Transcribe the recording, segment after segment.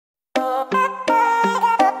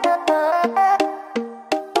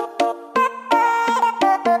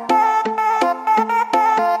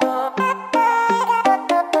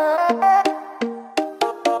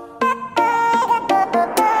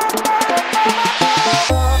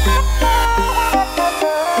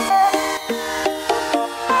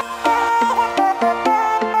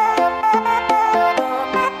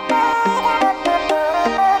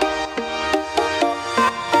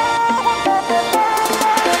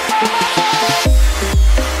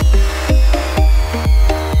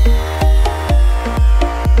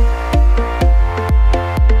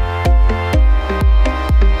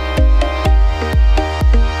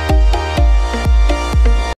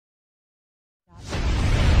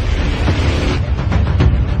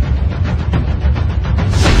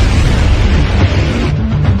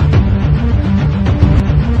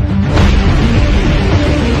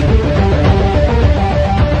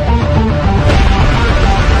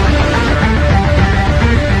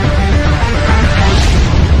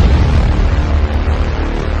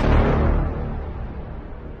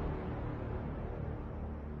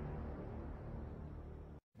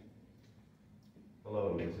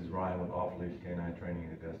Ryan with Leash K9 Training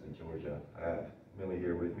in Augusta, Georgia. I have Millie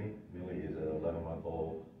here with me. Millie is an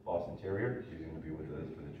 11-month-old Boston Terrier. She's going to be with us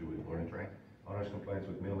for the 2-week boarding train. Owner's complaints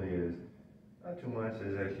with Millie is not too much,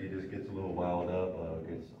 is that she just gets a little wild up,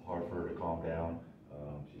 gets hard for her to calm down.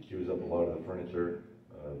 She chews up a lot of the furniture,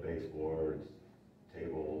 baseboards,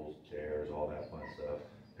 tables, chairs, all that fun stuff.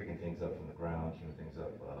 Picking things up from the ground, chewing things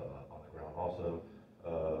up on the ground also.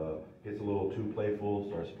 Gets a little too playful,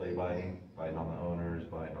 starts play biting on the owners,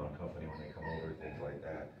 biting on company when they come over, things like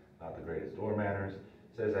that. Not the greatest door manners.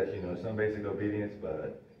 Says that she knows some basic obedience,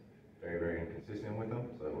 but very, very inconsistent with them.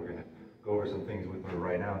 So we're gonna go over some things with her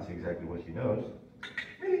right now and see exactly what she knows.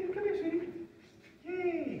 Millie, come here, sweetie.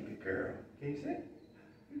 Yay, good girl. Can you sit?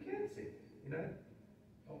 You can sit. You know?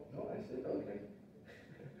 Oh, no, I sit. Okay.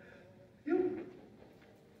 You.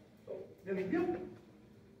 Oh, Millie, you.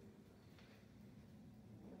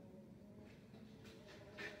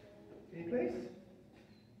 Millie, place.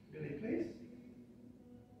 Millie, place.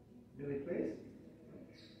 Millie, place.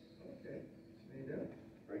 Okay. Lay down.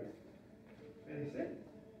 Right. Millie, sit.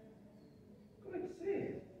 Good,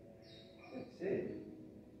 sit. Good, sit.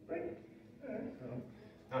 Right. All right.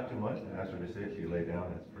 Not too much. I asked her to sit. She laid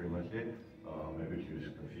down. That's pretty much it. Maybe she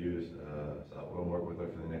was confused. So we'll work with her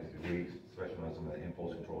for the next few weeks, especially on some of the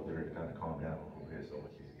impulse control, get her to kind of calm down a little bit. So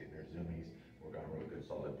when she's getting her zoomies, we're got a really good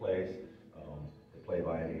solid place. The play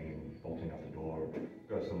biting, bolting out the door.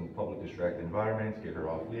 Got some public distracted environments, get her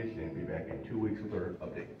off leash, and be back in 2 weeks with her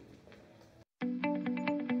update.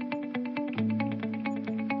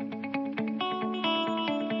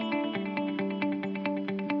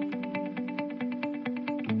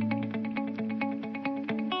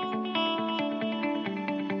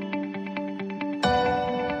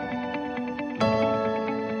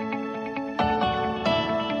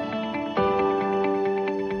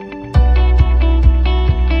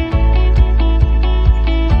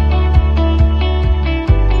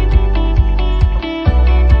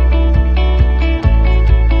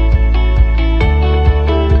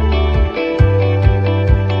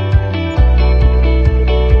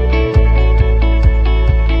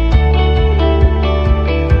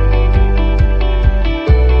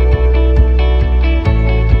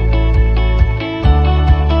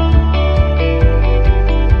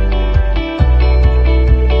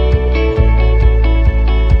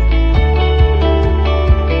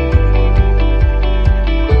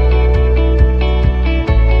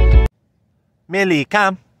 Millie,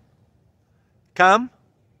 come. Come.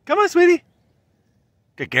 Come on, sweetie.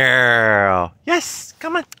 Good girl. Yes,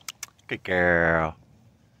 come on. Good girl.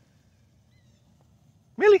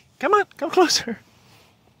 Millie, come on. Come closer.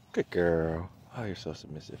 Good girl. Oh, you're so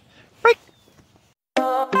submissive. Break.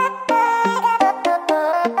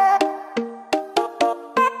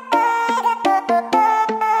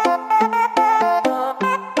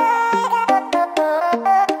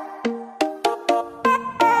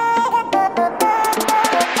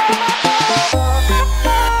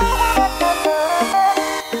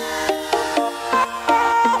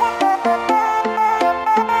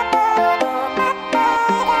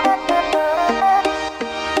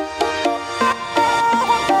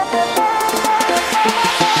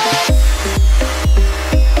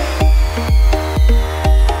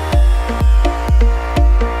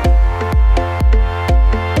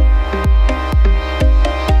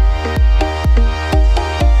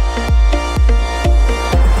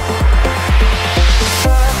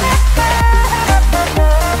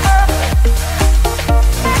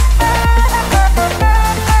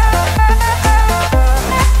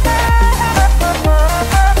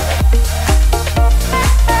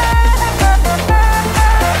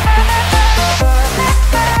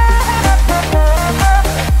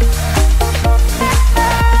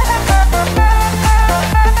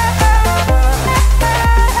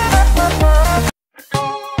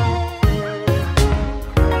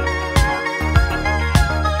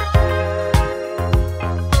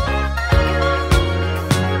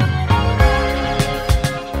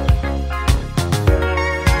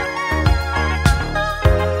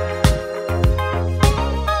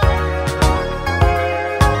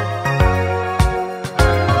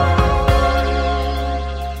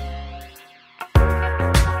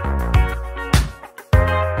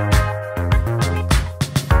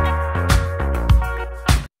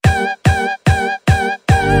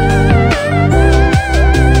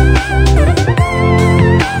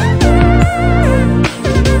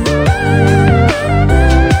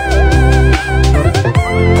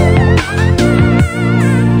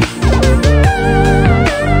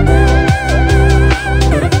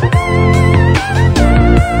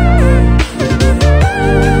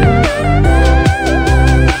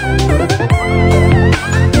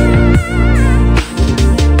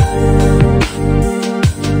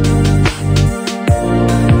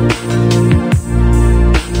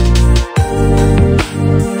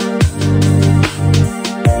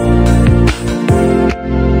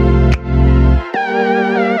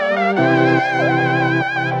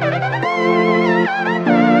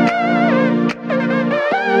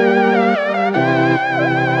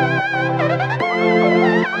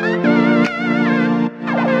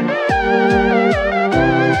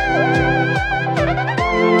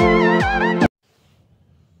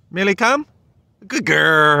 Millie, come. Good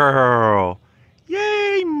girl.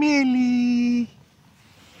 Yay, Millie.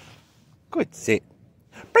 Good sit.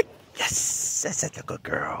 Break. Yes, that's such a good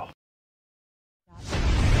girl.